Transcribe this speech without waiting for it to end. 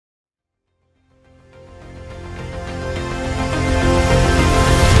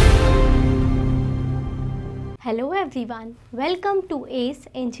everyone, welcome to ACE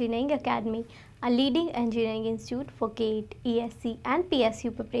Engineering Academy, a leading engineering institute for GATE, ESC and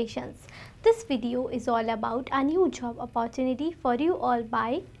PSU preparations. This video is all about a new job opportunity for you all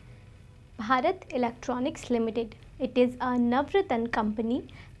by Bharat Electronics Limited. It is a Navartna Company.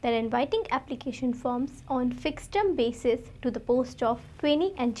 They are inviting application forms on fixed term basis to the post of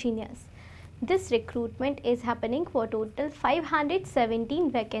trainee engineers. This recruitment is happening for total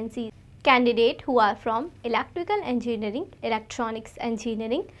 517 vacancies. Candidates who are from electrical engineering, electronics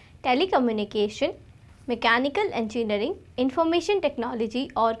engineering, telecommunication, mechanical engineering, information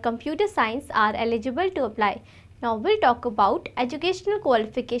technology or computer science are eligible to apply. Now we'll talk about educational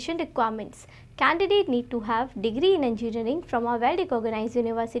qualification requirements. Candidates need to have degree in engineering from a well-recognized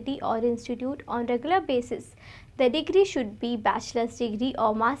university or institute on regular basis. The degree should be bachelor's degree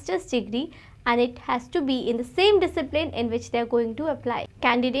or master's degree, and it has to be in the same discipline in which they are going to apply.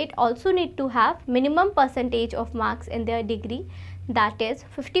 Candidate also need to have minimum percentage of marks in their degree, that is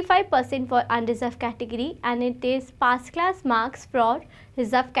 55% for unreserved category, and it is pass class marks for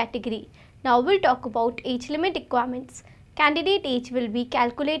reserved category. Now we'll talk about age limit requirements. Candidate age will be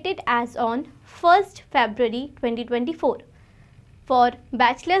calculated as on 1st February 2024. For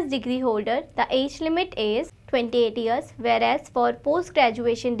bachelor's degree holder, the age limit is 28 years, whereas for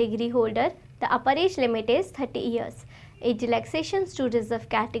post-graduation degree holder, the upper age limit is 30 years. Age relaxations to reserved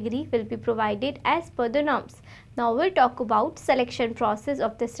category will be provided as per the norms. Now we'll talk about selection process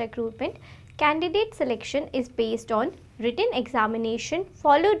of this recruitment. Candidate selection is based on written examination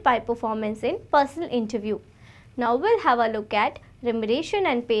followed by performance in personal interview. Now we'll have a look at remuneration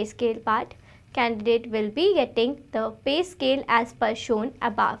and pay scale part. Candidate will be getting the pay scale as per shown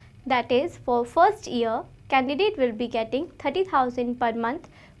above. That is, for first year, candidate will be getting 30,000 per month.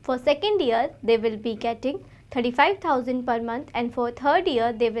 For second year, they will be getting 35,000 per month, and for third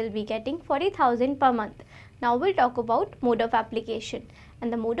year, they will be getting 40,000 per month. Now we'll talk about mode of application.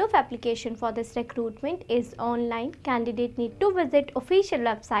 And the mode of application for this recruitment is online. Candidate need to visit official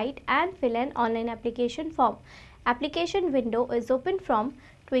website and fill an online application form. Application window is open from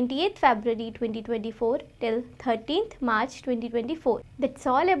 28th February 2024 till 13th March 2024. That's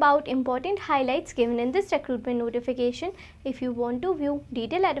all about important highlights given in this recruitment notification. If you want to view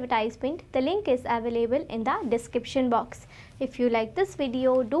detailed advertisement, the link is available in the description box. If you like this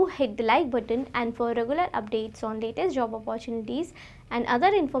video, do hit the like button, and for regular updates on latest job opportunities and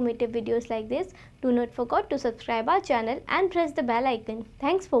other informative videos like this, do not forget to subscribe our channel and press the bell icon.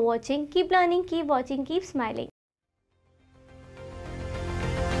 Thanks for watching. Keep learning, keep watching, keep smiling.